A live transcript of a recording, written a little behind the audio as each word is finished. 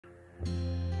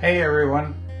Hey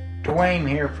everyone, Dwayne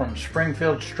here from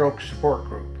Springfield Stroke Support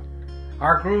Group.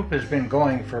 Our group has been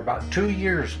going for about 2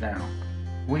 years now.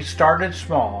 We started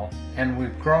small and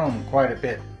we've grown quite a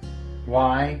bit.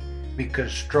 Why?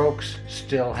 Because strokes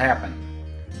still happen.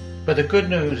 But the good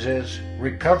news is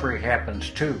recovery happens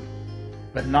too,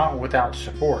 but not without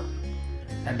support.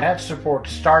 And that support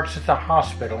starts at the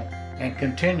hospital and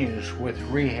continues with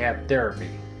rehab therapy.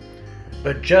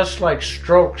 But just like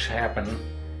strokes happen,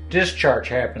 discharge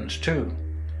happens too.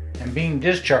 And being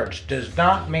discharged does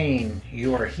not mean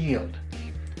you are healed.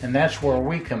 And that's where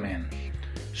we come in.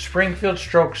 Springfield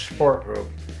Stroke Support Group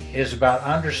is about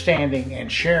understanding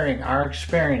and sharing our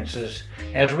experiences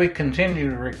as we continue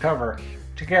to recover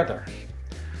together.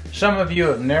 Some of you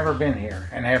have never been here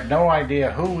and have no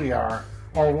idea who we are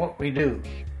or what we do.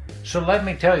 So let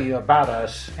me tell you about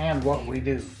us and what we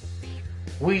do.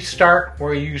 We start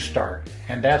where you start,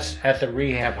 and that's at the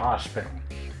rehab hospital.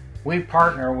 We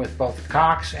partner with both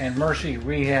Cox and Mercy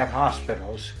Rehab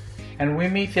Hospitals, and we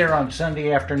meet there on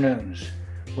Sunday afternoons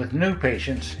with new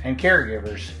patients and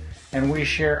caregivers, and we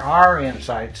share our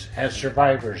insights as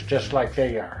survivors just like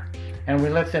they are. And we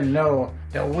let them know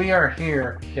that we are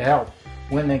here to help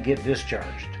when they get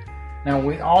discharged. Now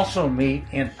we also meet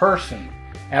in person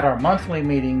at our monthly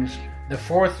meetings the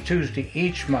fourth Tuesday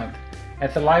each month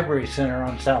at the Library Center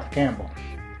on South Campbell.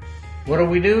 What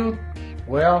do?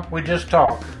 Well, we just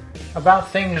talk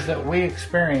about things that we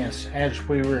experience as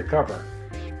we recover.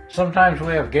 Sometimes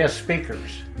we have guest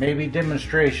speakers, maybe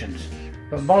demonstrations,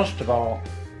 but most of all,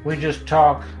 we just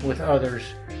talk with others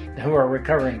who are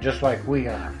recovering just like we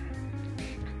are.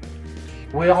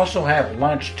 We also have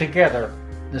lunch together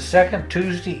the second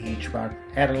Tuesday each month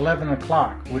at 11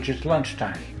 o'clock, which is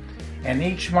lunchtime. And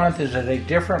each month is at a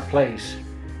different place,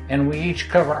 and we each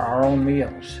cover our own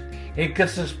meals. It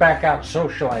gets us back out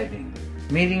socializing,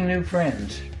 meeting new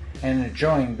friends, and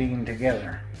enjoying being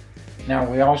together. Now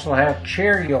we also have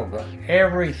chair yoga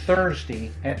every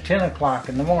Thursday at 10 o'clock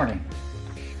in the morning.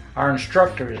 Our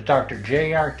instructor is Dr.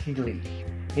 J.R. Keeley.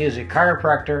 He is a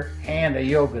chiropractor and a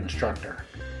yoga instructor.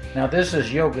 Now this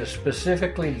is yoga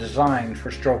specifically designed for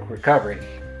stroke recovery.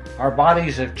 Our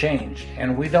bodies have changed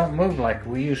and we don't move like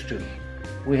we used to.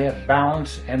 We have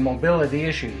balance and mobility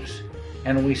issues,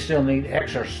 and we still need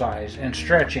exercise and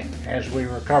stretching as we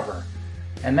recover.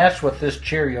 And that's what this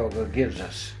chair yoga gives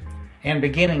us. And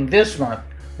beginning this month,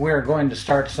 we are going to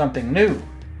start something new.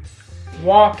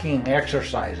 Walking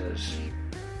exercises.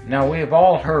 Now we have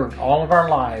all heard all of our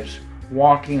lives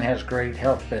walking has great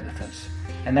health benefits.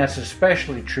 And that's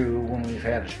especially true when we've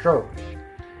had a stroke.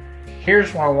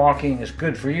 Here's why walking is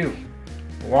good for you.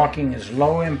 Walking is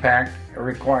low impact. It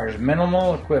requires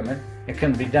minimal equipment. It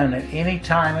can be done at any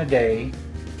time of day,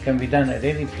 can be done at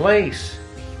any place,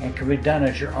 and can be done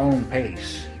at your own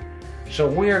pace. So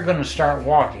we are going to start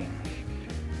walking.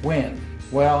 When?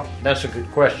 Well, that's a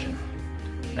good question.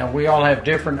 Now we all have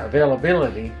different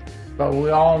availability, but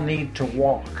we all need to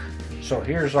walk. So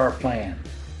here's our plan.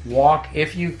 Walk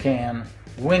if you can,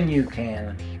 when you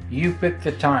can. You pick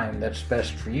the time that's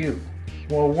best for you.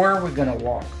 Well, where are we going to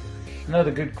walk? Another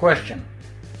good question.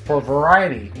 For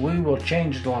variety, we will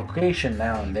change the location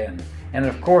now and then. And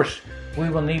of course, we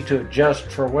will need to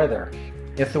adjust for weather.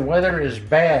 If the weather is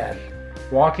bad,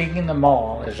 walking in the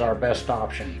mall is our best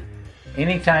option.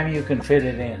 Anytime you can fit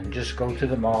it in, just go to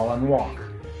the mall and walk.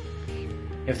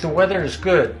 If the weather is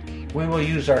good, we will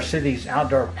use our city's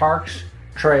outdoor parks,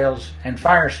 trails, and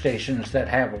fire stations that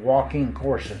have walking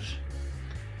courses.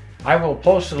 I will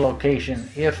post the location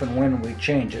if and when we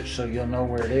change it so you'll know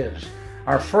where it is.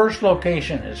 Our first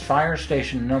location is Fire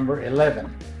Station number 11.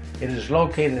 It is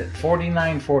located at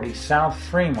 4940 South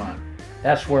Fremont.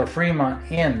 That's where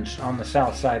Fremont ends on the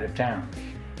south side of town.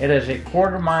 It is a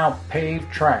quarter-mile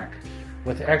paved track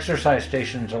with exercise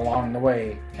stations along the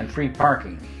way and free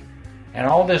parking. And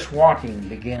all this walking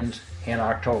begins in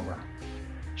October.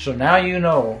 So now you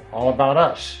know all about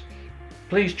us.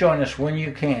 Please join us when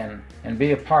you can and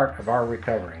be a part of our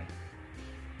recovery.